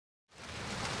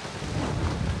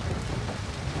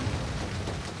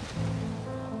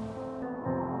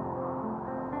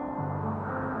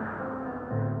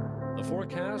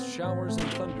forecast, showers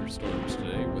and thunderstorms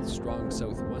today with strong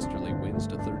southwesterly winds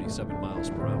to 37 miles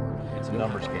per hour. It's a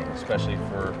numbers game, especially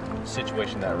for the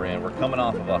situation that we're in. We're coming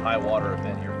off of a high water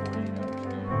event here 48 hours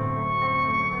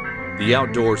ago. The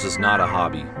outdoors is not a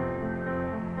hobby.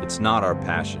 It's not our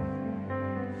passion.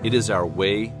 It is our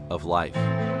way of life.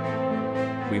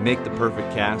 We make the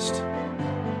perfect cast,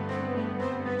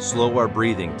 slow our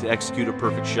breathing to execute a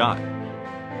perfect shot,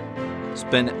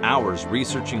 spend hours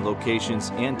researching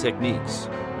locations and techniques.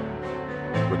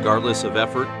 Regardless of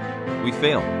effort, we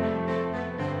fail.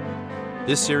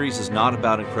 This series is not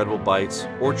about incredible bites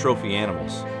or trophy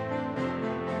animals.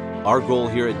 Our goal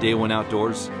here at Day One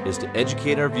Outdoors is to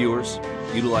educate our viewers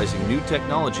utilizing new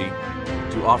technology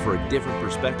to offer a different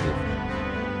perspective.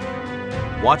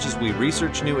 Watch as we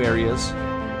research new areas,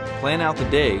 plan out the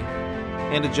day,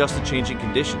 and adjust to changing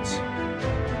conditions.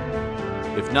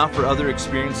 If not for other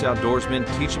experienced outdoorsmen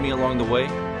teaching me along the way,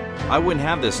 I wouldn't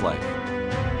have this life.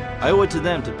 I owe it to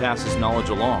them to pass this knowledge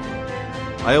along.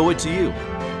 I owe it to you.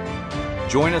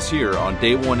 Join us here on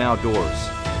Day One Outdoors,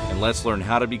 and let's learn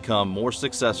how to become more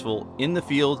successful in the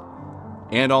field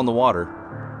and on the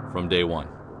water from day one.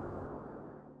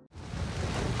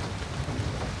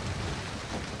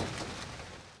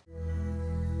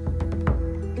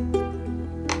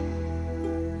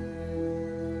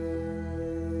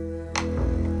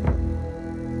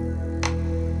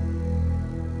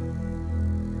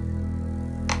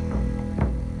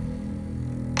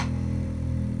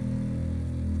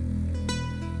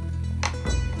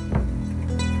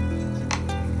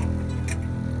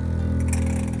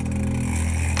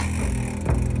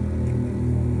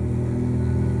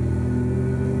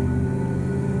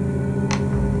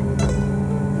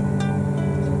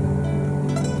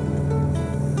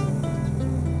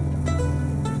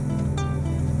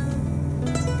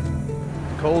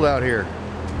 Cold out here.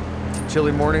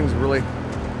 Chilly mornings, really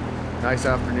nice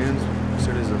afternoons. As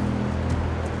soon as the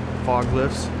fog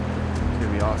lifts, it's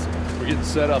gonna be awesome. We're getting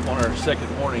set up on our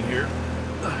second morning here.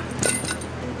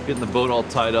 Getting the boat all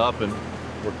tied up, and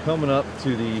we're coming up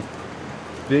to the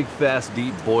big, fast,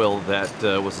 deep boil that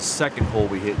was the second hole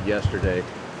we hit yesterday.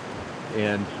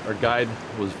 And our guide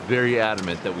was very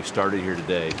adamant that we started here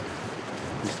today.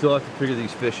 We still have to figure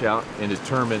these fish out and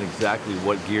determine exactly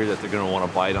what gear that they're gonna wanna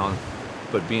bite on.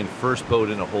 But being first boat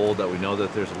in a hole that we know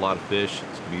that there's a lot of fish,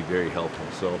 it's gonna be very helpful.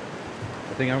 So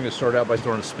I think I'm gonna start out by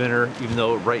throwing a spinner, even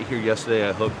though right here yesterday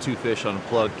I hooked 2 fish on a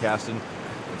plug, casting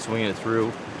and swinging it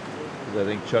through. I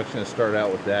think Chuck's gonna start out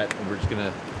with that, and we're just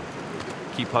gonna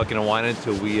keep hucking and winding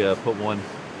until we put one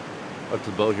up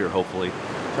to the boat here, hopefully.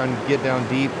 Trying to get down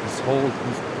deep. This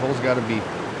hole's got to be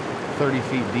 30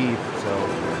 feet deep, so.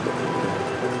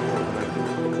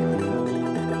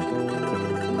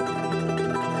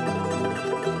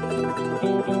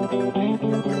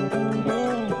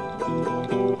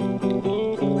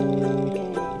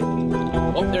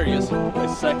 Oh, there he is. My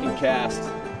second cast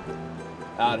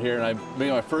out here, and I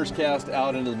made my first cast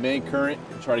out into the main current,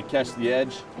 try to catch the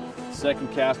edge.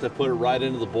 Second cast, I put it right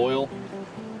into the boil.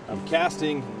 I'm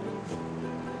casting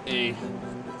a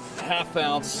 1/2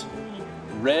 ounce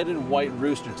red and white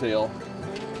rooster tail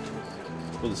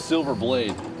with a silver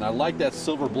blade. And I like that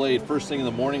silver blade first thing in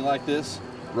the morning like this,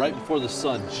 right before the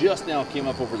sun just now came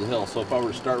up over the hill. So if I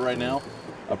were to start right now,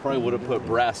 I probably would have put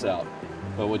brass out.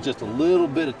 But with just a little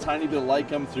bit, a tiny bit of light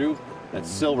coming through, that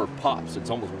silver pops. It's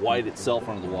almost white itself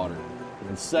under the water.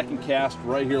 And second cast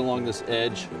right here along this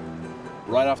edge,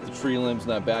 right off the tree limbs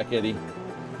and that back eddy.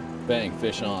 Bang,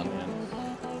 fish on, man.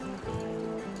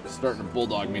 It's starting to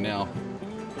bulldog me now.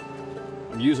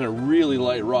 I'm using a really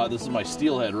light rod. This is my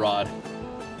steelhead rod.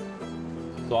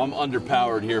 So I'm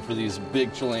underpowered here for these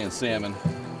big Chilean salmon.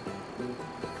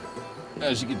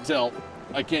 As you can tell,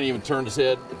 I can't even turn his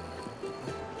head.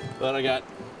 But I got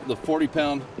the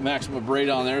 40-pound maximum braid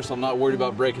on there, so I'm not worried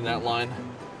about breaking that line.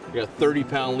 I got a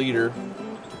 30-pound leader.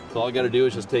 So all I got to do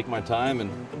is just take my time and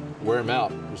wear them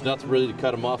out. There's nothing really to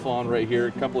cut them off on right here.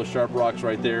 A couple of sharp rocks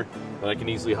right there that I can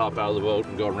easily hop out of the boat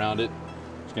and go around it.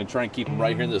 Just gonna try and keep him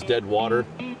right here in this dead water.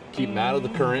 Keep him out of the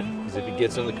current, because if he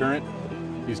gets in the current,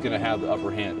 he's gonna have the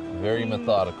upper hand. Very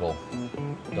methodical.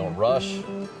 Don't rush,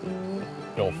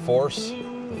 don't force.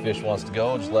 If the fish wants to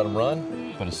go, just let him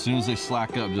run. But as soon as they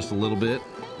slack up just a little bit,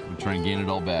 we try and gain it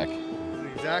all back.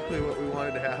 That's exactly what we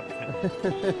wanted to happen.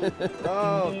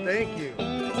 Oh, thank you.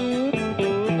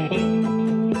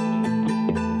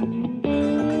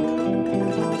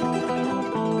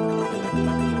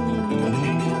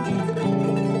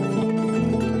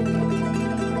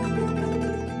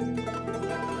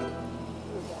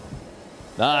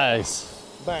 Nice.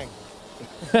 Bang.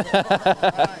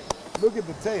 Nice. Look at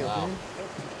the tail, wow. man.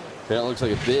 That looks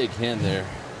like a big hen there.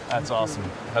 That's awesome.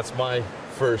 That's my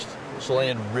first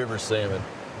Chilean river salmon.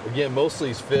 Again, most of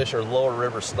these fish are lower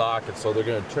river stock, and so they're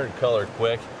going to turn color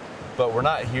quick, but we're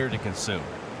not here to consume.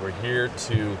 We're here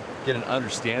to get an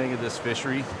understanding of this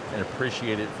fishery and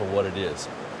appreciate it for what it is.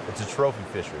 It's a trophy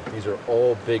fishery. These are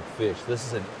all big fish. This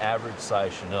is an average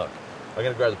size Chinook. I'm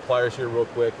going to grab the pliers here real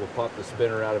quick. We'll pop the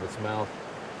spinner out of its mouth,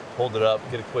 hold it up,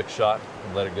 get a quick shot,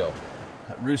 and let it go.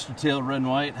 That rooster tail red and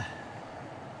white.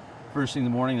 First thing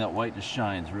in the morning, that white just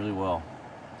shines really well.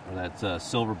 Or that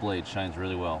silver blade shines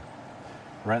really well.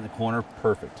 Right in the corner,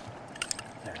 perfect.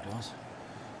 There it goes.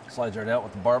 Slides right out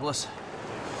with the barbless.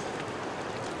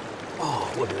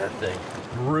 Oh, look at that thing.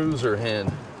 Bruiser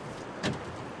hen.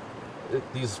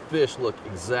 These fish look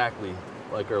exactly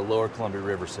like our lower Columbia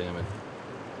River salmon.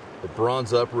 They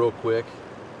bronze up real quick.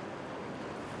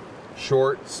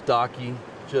 Short, stocky,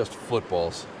 just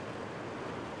footballs.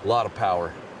 A lot of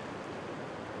power.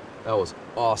 That was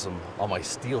awesome on my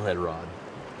steelhead rod.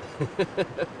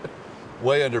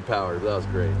 Way underpowered, that was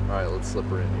great. All right, let's slip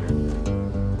her in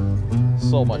here.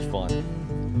 So much fun.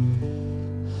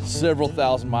 Several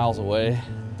thousand miles away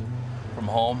from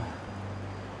home.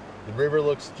 The river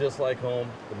looks just like home.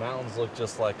 The mountains look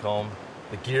just like home.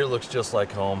 The gear looks just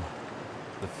like home.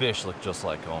 The fish look just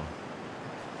like home.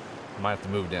 I might have to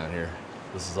move down here.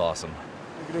 This is awesome.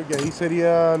 Yo creo que ahí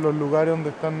sería los lugares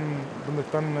donde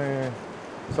están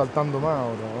saltando más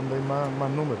ahora, donde hay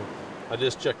más números. I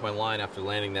just checked my line after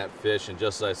landing that fish, and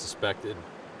just as I suspected,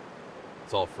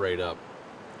 it's all frayed up.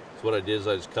 So what I did is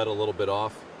I just cut a little bit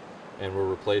off, and we're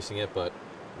replacing it, but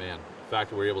man, the fact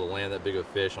that we were able to land that big of a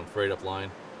fish on frayed up line,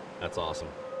 that's awesome.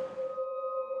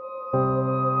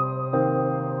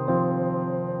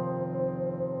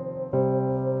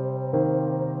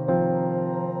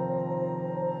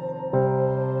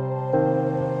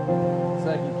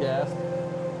 Second cast.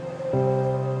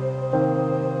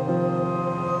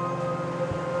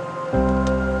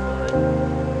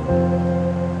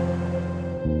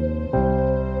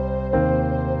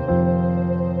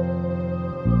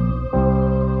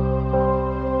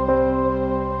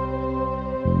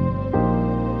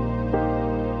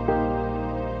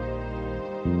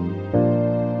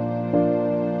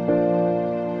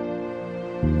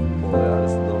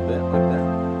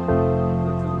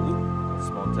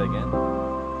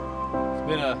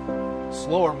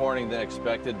 Slower morning than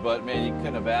expected, but man, you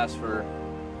couldn't have asked for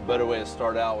a better way to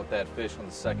start out with that fish on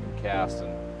the second cast.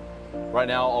 And right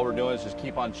now, all we're doing is just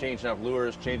keep on changing up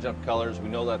lures, changing up colors. We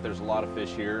know that there's a lot of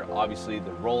fish here. Obviously,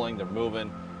 they're rolling, they're moving.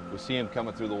 We see them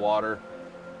coming through the water.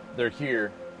 They're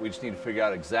here. We just need to figure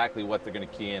out exactly what they're going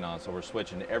to key in on. So we're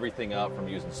switching everything up from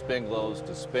using spin glows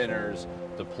to spinners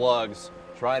to plugs,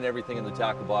 trying everything in the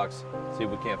tackle box. See if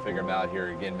we can't figure them out here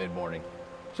again mid-morning.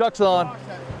 Chuck's on.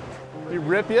 He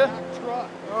rip you?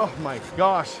 Oh my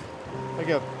gosh, like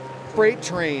a freight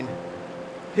train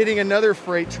hitting another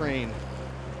freight train.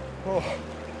 Oh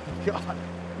God,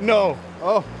 no.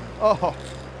 Oh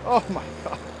my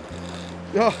God.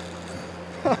 Oh.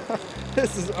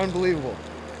 This is unbelievable.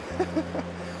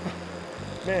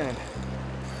 Man,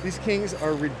 these kings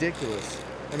are ridiculous.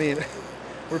 I mean,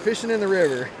 we're fishing in the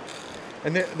river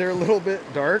and they're a little bit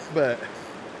dark, but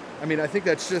I mean, I think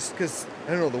that's just because,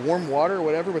 I don't know, the warm water or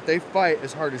whatever, but they fight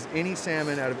as hard as any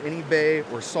salmon out of any bay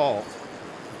or salt.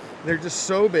 They're just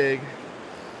so big.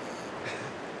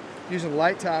 Using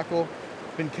light tackle,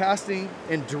 been casting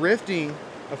and drifting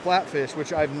a flatfish,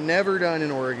 which I've never done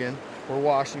in Oregon or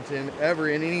Washington, ever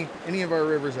in any of our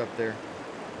rivers up there.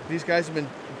 These guys have been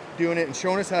doing it and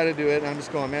showing us how to do it, and I'm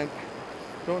just going, man,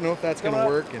 don't know if that's gonna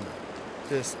work, and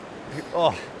just,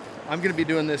 oh. I'm gonna be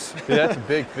doing this. Dude, that's a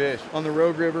big fish. On the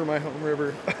Rogue River, my home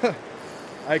river.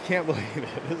 I can't believe it.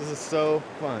 This is so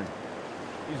fun.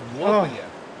 He's whooping you.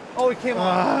 Oh, he came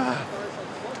off.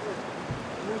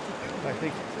 I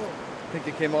think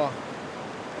it came off.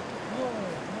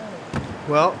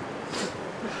 Well,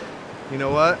 you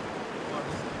know what?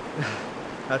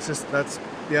 That's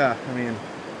yeah, I mean,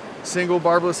 single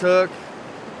barbless hook.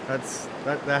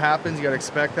 That happens. You gotta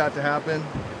expect that to happen.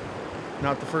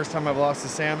 Not the first time I've lost a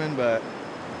salmon, but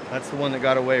that's the one that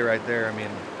got away right there. I mean,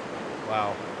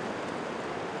 wow.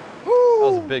 Woo. That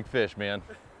was a big fish, man.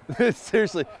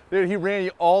 Seriously, dude, he ran you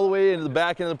all the way into the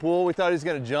back end of the pool. We thought he was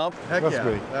gonna jump. Heck That's yeah.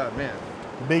 great. Oh, man.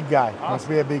 Big guy. Must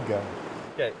be a big guy.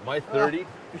 Okay, my 30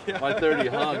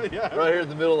 hung right here in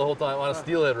the middle the whole time on a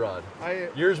steelhead rod.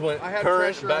 Yours went I had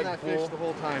current pressure back on that to the pool. fish the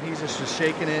whole time. He's just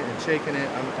shaking it and shaking it.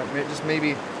 Just maybe,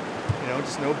 you know,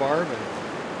 just no barb.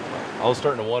 I was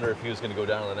starting to wonder if he was going to go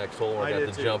down to the next hole or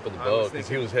have to jump in the boat because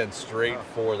he was heading straight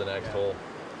for the next hole.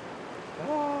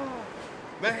 Oh,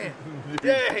 man.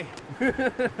 Yay!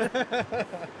 To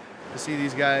see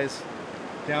these guys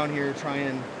down here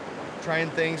trying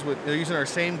things with, they're using our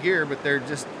same gear, but they're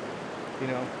just, you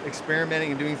know,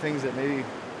 experimenting and doing things that maybe,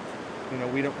 you know,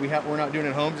 we're not doing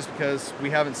at home just because we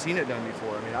haven't seen it done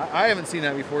before. I mean, I haven't seen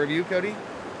that before. Have you, Cody?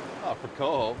 Oh, for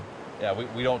coho. Yeah,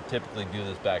 we don't typically do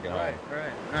this back at home.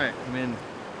 Right. I mean,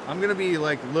 I'm gonna be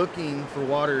like looking for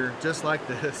water just like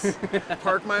this.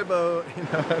 Park my boat, you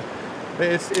know.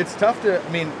 It's tough to, I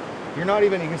mean, you're not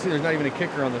even, you can see there's not even a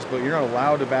kicker on this boat. You're not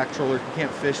allowed to back troller. You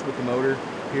can't fish with the motor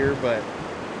here, but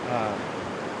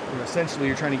you know, essentially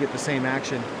you're trying to get the same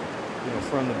action, you know,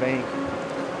 from the bank.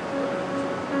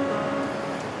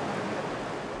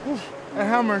 Oof, a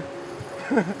hammer.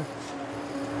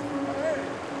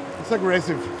 It's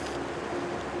aggressive.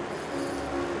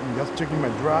 I'm just checking my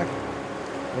drag.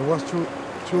 It was too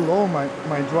low, my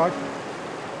drag.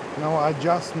 Now I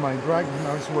adjust my drag,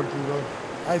 now it's working good.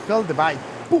 I felt the bite.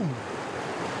 Boom!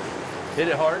 Hit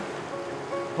it hard?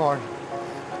 Hard.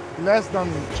 Less than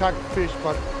chuck fish,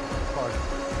 but hard.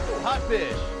 Oh, hot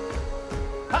fish!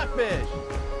 Hot fish!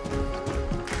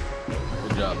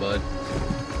 Good job, bud.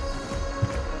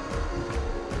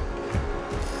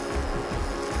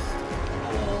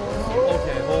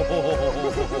 Okay.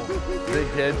 Big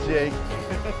head shake.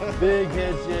 Big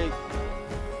head shake.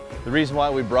 The reason why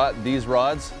we brought these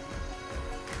rods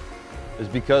is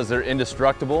because they're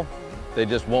indestructible. They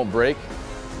just won't break.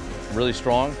 Really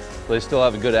strong. But they still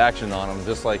have a good action on them,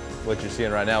 just like what you're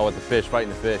seeing right now with the fish fighting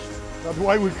the fish. That's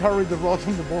why we carry the rods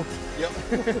on the boat. Yep.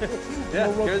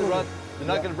 Yeah, carry the rods. They're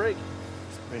not going to break.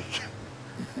 It's big.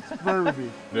 It's very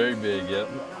big. Very big, yep.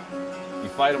 You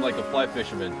fight them like a fly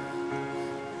fisherman.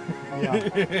 Yeah.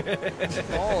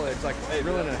 Oh, it's like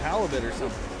reeling a halibut or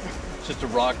something. It's just a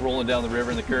rock rolling down the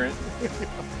river in the current.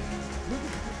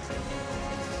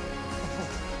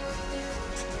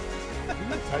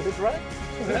 Tight it right?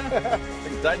 Yeah. I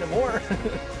can tighten it more.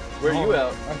 Where are you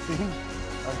out? I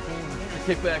think.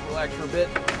 Kick back, relax for a bit.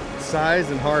 Size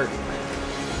and heart.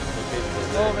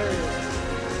 Oh, there he is.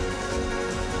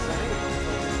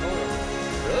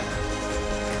 Really?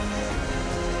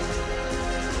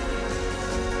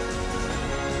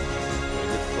 When it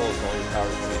gets close, all your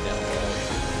power's coming down low.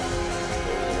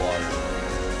 Over the water.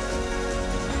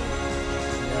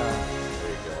 Yeah.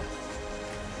 There you go.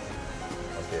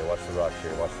 Okay, watch the rocks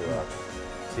here, watch the rocks.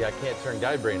 See, I can't turn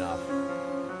guide brain off.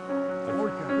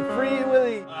 Free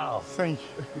Willie! Wow. Thank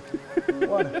you.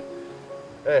 What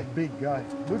a big guy.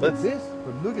 Look at this.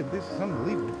 But look at this. It's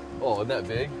unbelievable. Oh, isn't that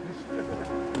big?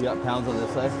 You got pounds on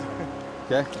this side?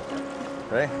 Okay.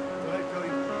 Ready?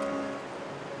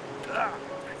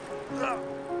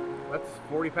 That's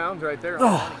 40 pounds right there.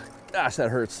 Oh, gosh, that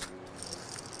hurts.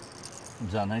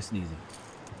 Comes out nice and easy.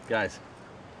 Guys,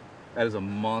 that is a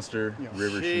monster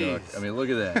river Chinook. I mean, look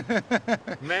at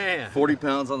that. Man. 40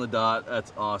 pounds on the dot.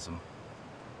 That's awesome.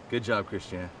 Good job,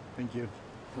 Christian. Thank you.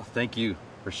 Well, thank you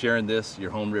for sharing this,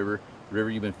 your home river, the river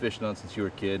you've been fishing on since you were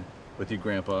a kid, with your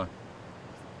grandpa,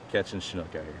 catching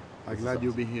Chinook out here. I'm glad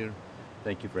you'll be here.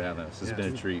 Thank you for having us. This has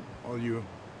been a treat. All you.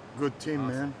 Good team,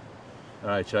 man. All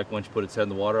right, Chuck, once you put its head in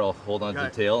the water, I'll hold on to the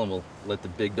tail and we'll let the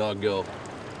big dog go.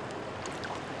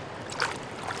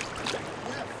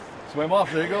 Swim off,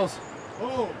 there he goes.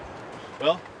 Oh!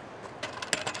 Well,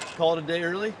 call it a day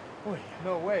early. Oh,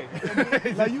 no way.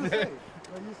 Like you say.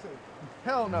 Like you say.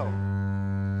 Hell no.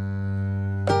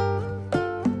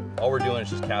 All we're doing is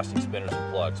just casting spinners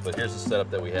and plugs, but here's the setup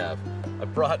that we have. I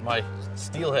brought my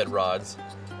steelhead rods,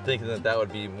 thinking that that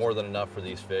would be more than enough for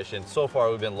these fish, and so far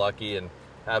we've been lucky and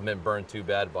haven't been burned too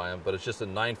bad by them, but it's just a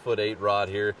 9'8" rod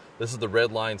here. This is the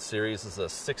Red Line series. This is a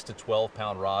 6 to 12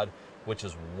 pound rod, which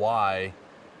is why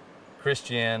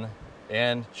Christian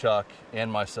and Chuck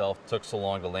and myself took so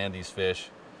long to land these fish.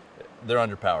 They're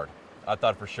underpowered. I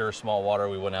thought for sure small water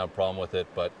we wouldn't have a problem with it,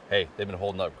 but hey, they've been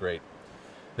holding up great.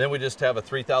 Then we just have a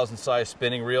 3,000 size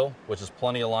spinning reel, which is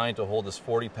plenty of line to hold this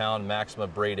 40 pound Maxima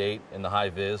braid 8 in the high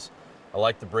vis. I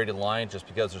like the braided line just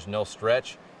because there's no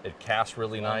stretch. It casts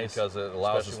really nice because it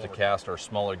allows us to cast our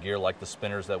smaller gear like the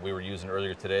spinners that we were using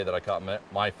earlier today that I caught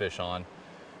my fish on.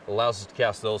 It allows us to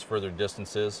cast those further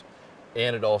distances,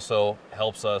 and it also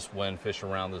helps us when fishing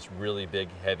around this really big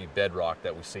heavy bedrock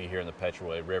that we see here in the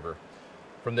Petraway River.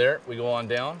 From there we go on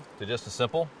down to just a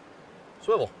simple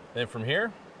swivel. Then from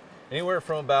here, anywhere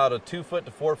from about a 2 foot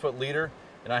to 4 foot leader,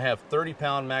 and I have 30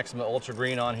 pound Maxima Ultra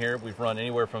Green on here. We've run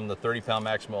anywhere from the 30 pound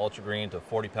Maxima Ultra Green to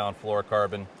 40 pound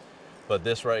fluorocarbon. But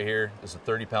this right here is a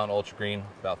 30 pound Ultra Green,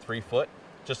 about 3 foot,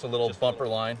 just a little bumper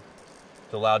line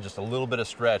to allow just a little bit of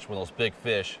stretch when those big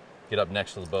fish get up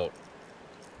next to the boat.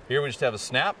 Here we just have a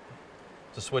snap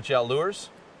to switch out lures.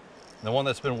 And the one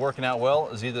that's been working out well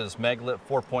is either this Megalith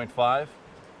 4.5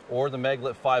 or the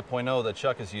Megalith 5.0 that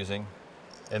Chuck is using.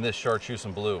 and this chartreuse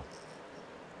and blue.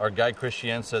 Our guide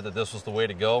Christian said that this was the way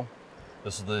to go.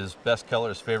 This is his best color,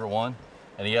 his favorite one,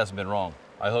 and he hasn't been wrong.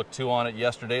 I hooked 2 on it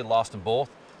yesterday, lost them both.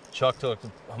 Chuck took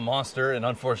a monster and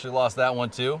unfortunately lost that one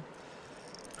too.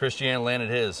 Christian landed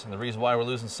his, and the reason why we're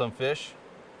losing some fish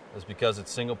is because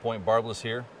it's single point barbless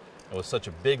here. And with such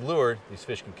a big lure, these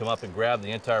fish can come up and grab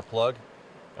the entire plug,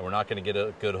 and we're not gonna get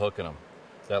a good hook in them.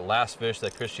 That last fish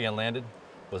that Christian landed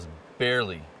was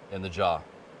barely in the jaw,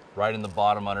 right in the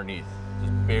bottom underneath,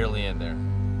 just barely in there.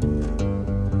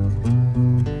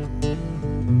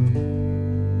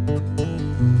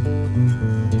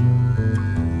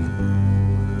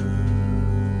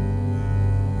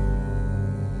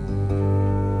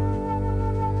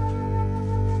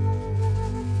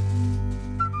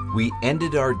 We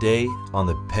ended our day on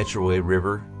the Petraway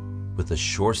River with a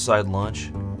shoreside lunch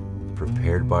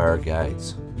prepared by our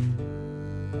guides.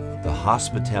 The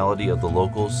hospitality of the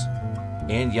locals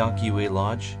and Yankeeway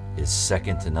Lodge is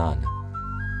second to none.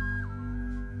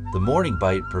 The morning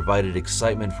bite provided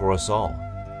excitement for us all.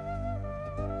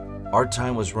 Our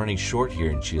time was running short here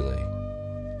in Chile,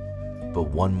 but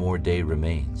one more day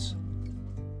remains.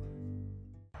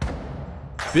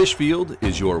 Fishfield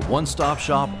is your one-stop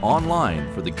shop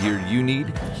online for the gear you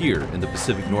need here in the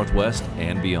Pacific Northwest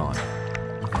and beyond.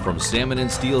 From salmon and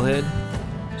steelhead,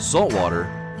 saltwater,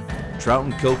 trout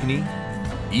and kokanee,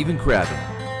 even crabbing.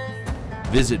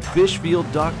 Visit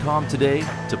fishfield.com today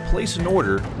to place an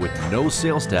order with no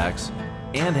sales tax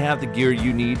and have the gear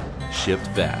you need shipped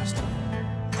fast.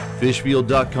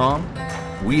 Fishfield.com,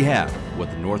 we have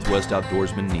what the Northwest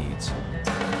outdoorsman needs.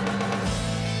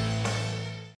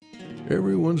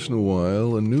 Every once in a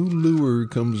while, a new lure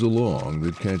comes along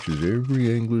that catches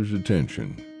every angler's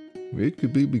attention. It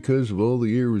could be because of all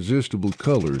the irresistible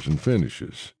colors and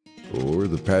finishes, or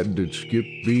the patented skip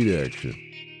beat action.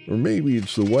 Or maybe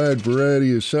it's the wide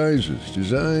variety of sizes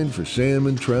designed for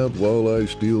salmon, trout, walleye,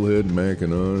 steelhead,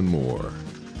 mackinaw, and more.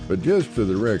 But just for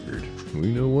the record,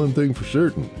 we know one thing for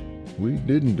certain. We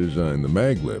didn't design the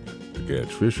maglip to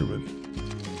catch fishermen.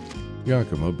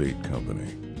 Yakima Bait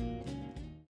Company.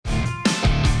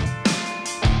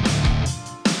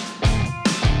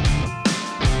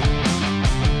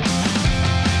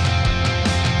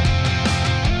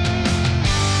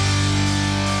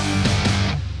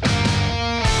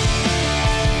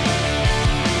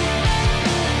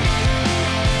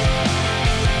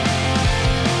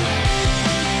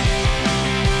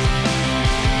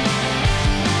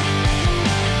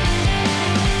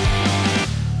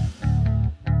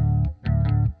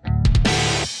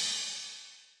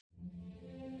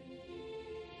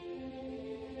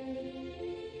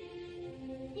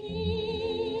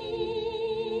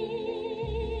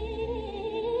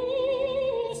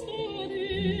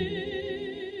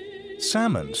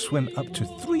 Salmon swim up to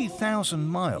 3,000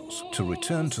 miles to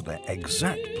return to their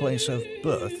exact place of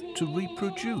birth to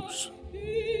reproduce.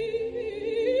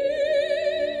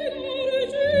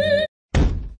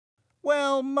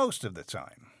 Well, most of the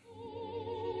time.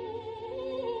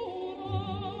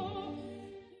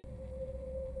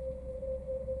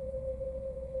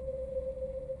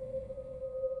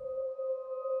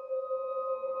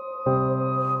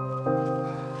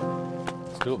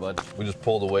 Let's do it, bud. We just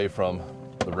pulled away from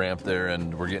the ramp there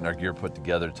and we're getting our gear put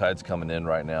together. Tide's coming in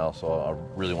right now, so I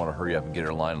really want to hurry up and get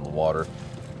our line in the water.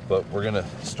 But we're gonna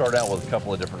start out with a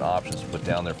couple of different options to put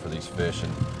down there for these fish.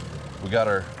 And we got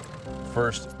our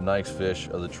first nice fish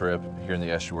of the trip here in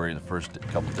the estuary the first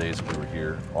couple days we were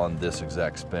here on this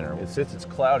exact spinner. Since it's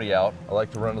cloudy out, I like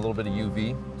to run a little bit of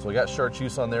UV. So we got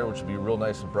chartreuse on there, which will be real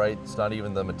nice and bright. It's not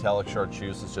even the metallic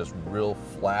chartreuse, it's just real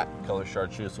flat color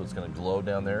chartreuse, so it's gonna glow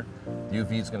down there.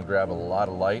 UV is gonna grab a lot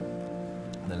of light.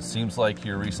 And then it seems like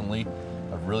here recently,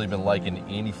 I've really been liking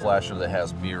any flasher that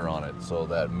has mirror on it. So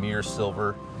that mirror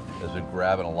silver has been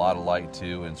grabbing a lot of light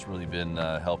too, and it's really been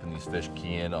helping these fish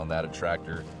key in on that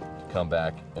attractor to come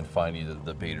back and find either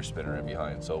the bait or spinner in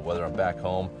behind. So whether I'm back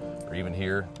home or even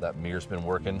here, that mirror's been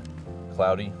working.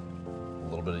 Cloudy, a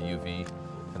little bit of UV,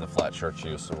 and the flat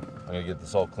chartreuse. So I'm gonna get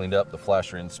this all cleaned up, the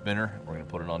flasher and the spinner, we're gonna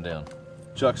put it on down.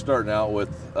 Chuck's starting out with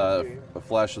a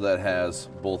flasher that has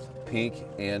both pink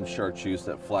and chartreuse,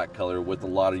 that flat color with a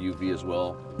lot of UV as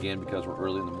well. Again, because we're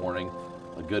early in the morning,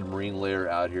 a good marine layer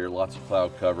out here, lots of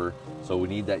cloud cover. So we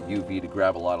need that UV to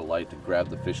grab a lot of light to grab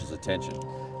the fish's attention.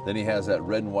 Then he has that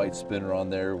red and white spinner on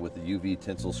there with the UV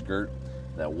tinsel skirt,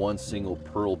 that one single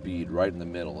pearl bead right in the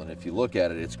middle. And if you look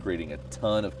at it, it's creating a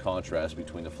ton of contrast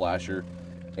between the flasher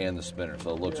and the spinner. So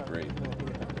it looks great.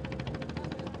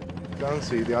 You can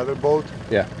see the other boat.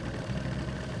 Yeah.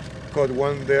 Caught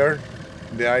one there,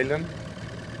 the island,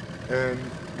 and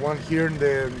one here in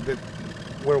the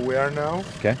where we are now.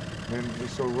 Okay. and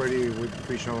it's already with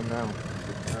fish on now.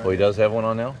 Oh, he does have one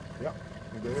on now? Yeah,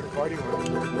 they're fighting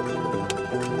one.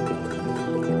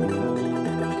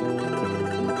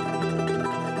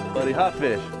 Buddy, hot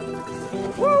fish.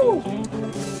 Woo!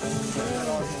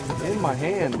 In my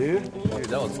hand, dude. Dude,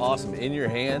 that was awesome. In your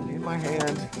hand. In my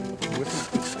hand.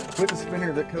 With the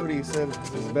spinner that Cody said is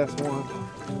his best one.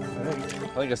 I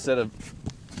think I said a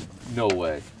no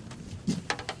way.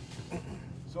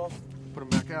 So put him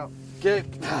back out. Okay.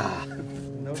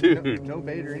 No, Dude. no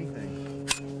bait or anything.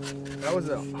 That was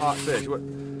a hot fish. What?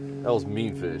 That was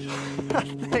mean fish.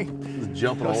 Dang. Just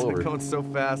jumping all over. Going so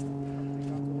fast.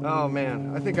 Oh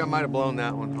man, I think I might have blown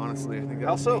that one. Honestly, I think.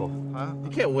 How so? Huh? You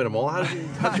can't win them all.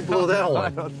 How'd you blow that one? I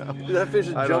don't know. Dude, that fish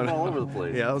is I don't jumping all know. over the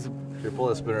place. Yeah, that was. Here, pull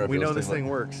that spinner up. We here, know let's this take a thing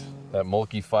look. works. That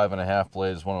Mulkey 5.5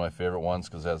 blade is one of my favorite ones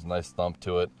because it has a nice thump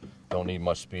to it. Don't need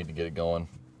much speed to get it going.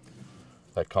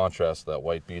 That contrast, that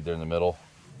white bead there in the middle,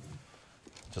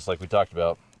 just like we talked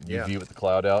about. You Yeah. view with the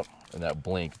cloud out, and that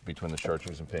blink between the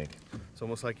chartreuse and pink. It's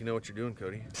almost like you know what you're doing,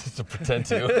 Cody. To pretend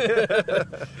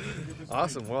to.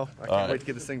 Awesome. Well, I can't wait to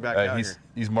get this thing back out here.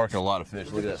 He's marking a lot of fish.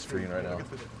 Look at that screen right now.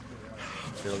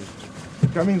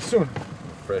 Coming soon.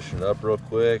 Freshen it up real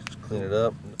quick. Just clean it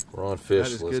up. We're on fish.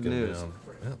 That is so let's good get 'em news. down.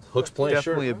 Yeah. Hook's playing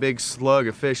Definitely a big slug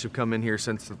of fish have come in here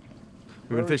since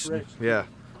we've been fishing. Yeah,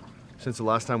 since the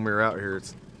last time we were out here,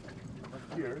 it's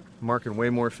marking way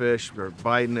more fish. We're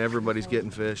biting. Everybody's getting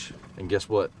fish. And guess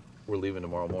what? We're leaving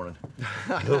tomorrow morning.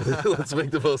 Let's make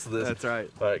the most of this. That's right.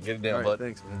 All right, get it down, All right, bud.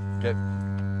 thanks, man. Okay.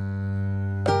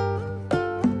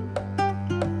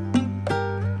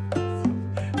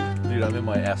 Dude, I'm in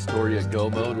my Astoria go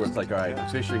mode where it's like, all right, the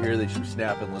fish are here, they should be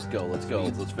snapping, let's go, let's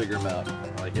figure them out.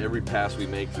 Like every pass we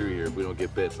make through here, if we don't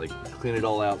get bits, like clean it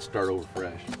all out, start over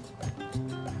fresh.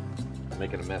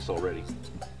 Making a mess already.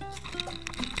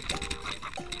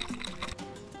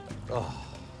 Oh,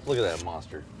 look at that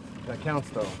monster. That counts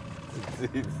though.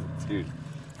 Dude,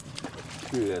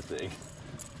 look at that thing.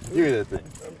 Look at that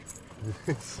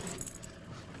thing.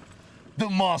 The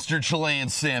monster Chilean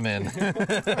salmon.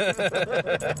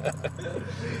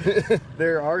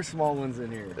 There are small ones in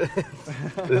here.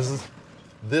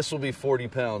 This will be 40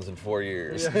 pounds in 4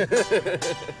 years. Yeah.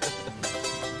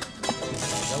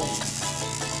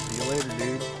 See you later,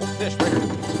 dude. Fish, right here.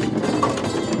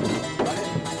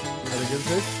 Had a good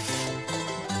fish?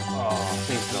 Oh, I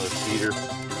think it's another feeder.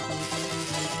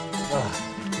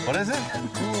 What is it?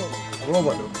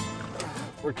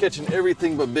 We're catching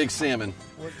everything but big salmon.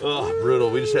 Oh, brutal.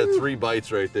 We just had 3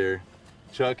 bites right there.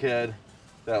 Chuck had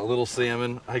that little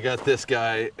salmon. I got this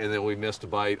guy, and then we missed a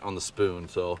bite on the spoon.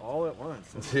 So All at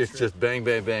once. it's just bang,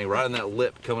 bang, bang, right on that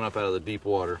lip coming up out of the deep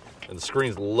water. And the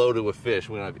screen's loaded with fish.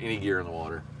 We don't have any gear in the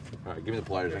water. All right, give me the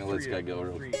pliers. I'm gonna let this guy go.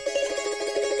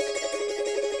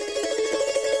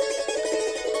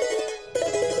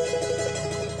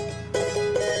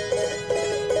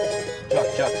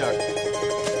 Chuck.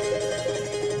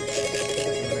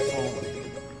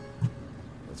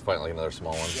 Let's find like another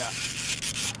small one. Yeah.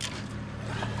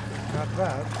 Not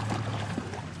bad.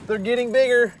 They're getting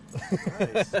bigger.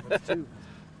 Nice. That's too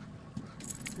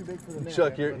big for the net.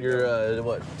 Chuck, you're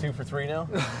what, 2 for 3 now?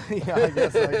 Yeah, I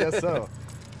guess so.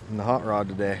 In the hot rod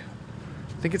today.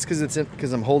 I think it's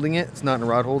because I'm holding it. It's not in a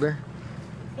rod holder.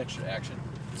 Extra action.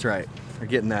 That's right. I'm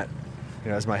getting that. You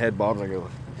know, as my head bobs, I go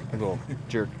a little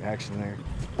jerk action there.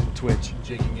 Twitch.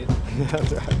 Jigging it.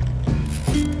 That's right.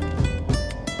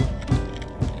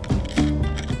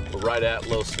 We're right at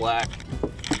low slack.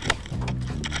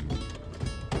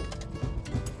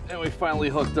 And we finally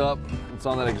hooked up. It's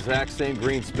on that exact same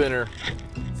green spinner.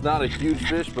 It's not a huge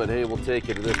fish, but hey, we'll take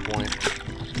it at this point.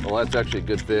 Well, that's actually a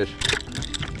good fish.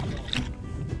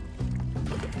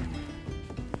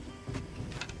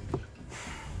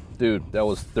 Dude, that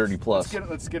was 30 plus.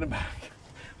 Let's get him back.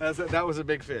 That was a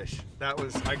big fish.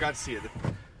 I got to see it.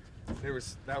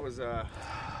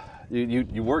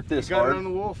 You work this Got hard. it on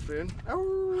the wolf, dude.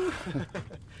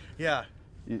 Yeah.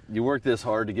 You work this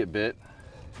hard to get bit.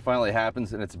 Finally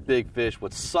happens, and it's a big fish.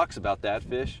 What sucks about that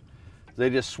fish, they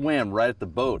just swam right at the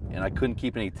boat, and I couldn't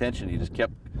keep any attention. He just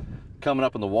kept coming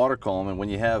up in the water column, and when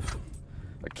you have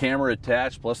a camera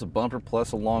attached, plus a bumper,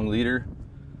 plus a long leader,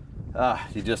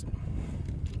 you just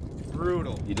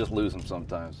Brutal. you just lose them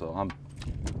sometimes. So I'm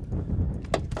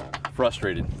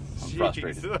frustrated. I'm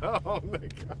frustrated. Oh my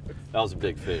god. That was a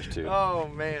big fish too. Oh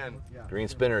man. Green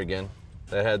spinner again.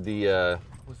 That had the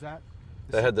Was that?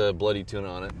 that had the bloody tuna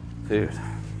on it. Dude.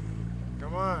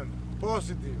 Come on.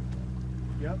 Positive.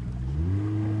 Yep.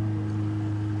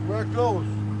 We're close. Do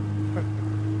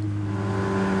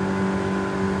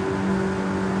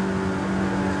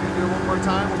it one more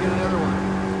time. We'll get another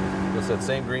one. It's that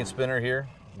same green spinner here.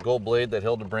 gold blade that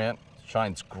Hildebrandt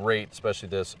shines great, especially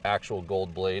this actual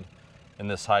gold blade in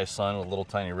this high sun with a little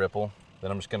tiny ripple.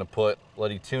 Then I'm just gonna put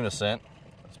bloody tuna scent.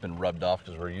 It's been rubbed off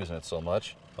because we're using it so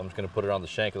much. I'm just gonna put it on the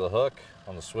shank of the hook,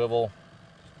 on the swivel,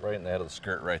 right in the head of the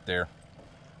skirt right there.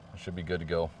 It should be good to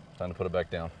go. Time to put it back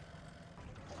down.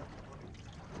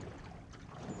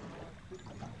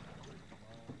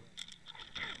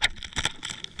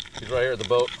 He's right here at the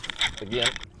boat again.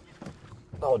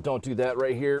 Oh, don't do that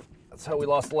right here. That's how we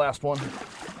lost the last one.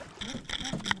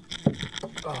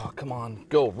 Oh, come on.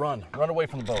 Go, run. Run away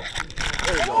from the boat.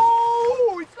 There you go.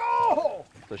 Oh, we go!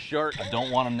 The shark, I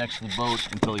don't want him next to the boat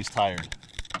until he's tired.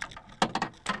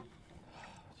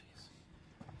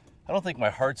 I don't think my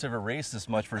heart's ever raced this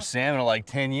much for salmon in like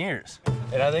 10 years.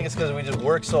 And I think it's because we just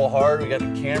work so hard. We got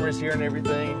the cameras here and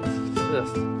everything.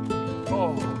 Just,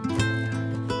 oh.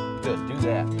 Good, do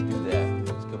that, do that.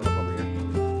 It's coming up over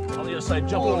here. On the other side,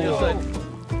 jump on the other side.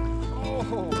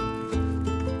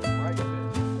 Right fish.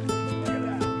 Look at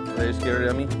that. Are you scared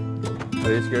of me?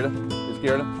 Are you scared of? You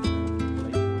scared of?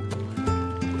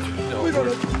 No.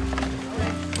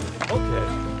 Okay.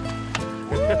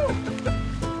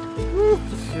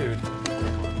 Dude.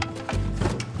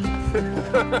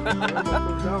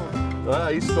 Ah,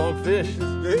 he's strong fish.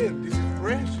 This is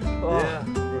fresh. Oh. Yeah.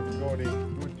 Good morning.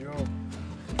 Good job.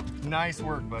 Nice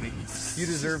work, buddy. You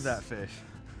deserve that fish.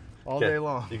 All Okay, day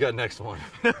long. You got next one.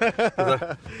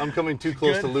 I'm coming too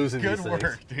close to losing these things. Good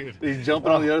work, dude. He's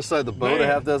jumping on the other side of the boat Man. a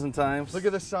half dozen times. Look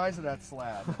at the size of that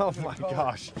slab. Oh my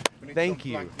gosh. Thank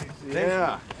you.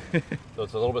 Yeah. So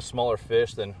it's a little bit smaller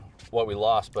fish than what we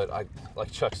lost, but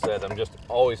like Chuck said, I'm just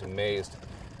always amazed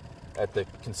at the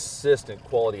consistent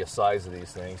quality of size of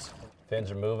these things. Fins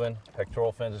are moving,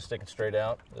 pectoral fins are sticking straight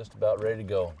out, just about ready to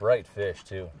go. Bright fish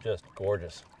too, just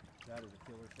gorgeous. That is a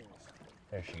killer fish.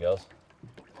 There she goes.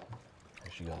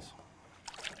 There she goes.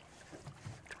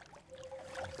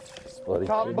 Bloody.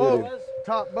 Top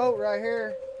boat right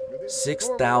here.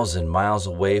 6,000 miles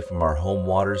away from our home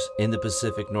waters in the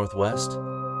Pacific Northwest,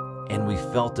 and we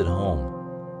felt at home.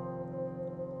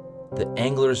 The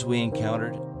anglers we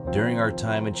encountered during our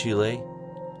time in Chile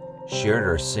shared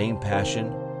our same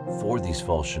passion for these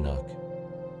fall Chinook.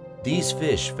 These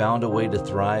fish found a way to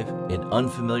thrive in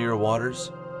unfamiliar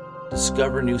waters,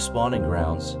 discover new spawning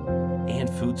grounds, and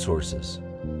food sources.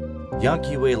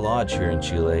 Yanquihue Lodge here in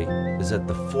Chile is at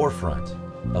the forefront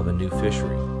of a new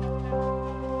fishery.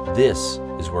 This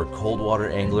is where cold water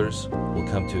anglers will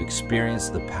come to experience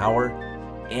the power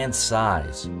and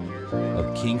size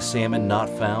of king salmon not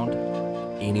found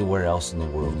anywhere else in the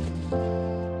world.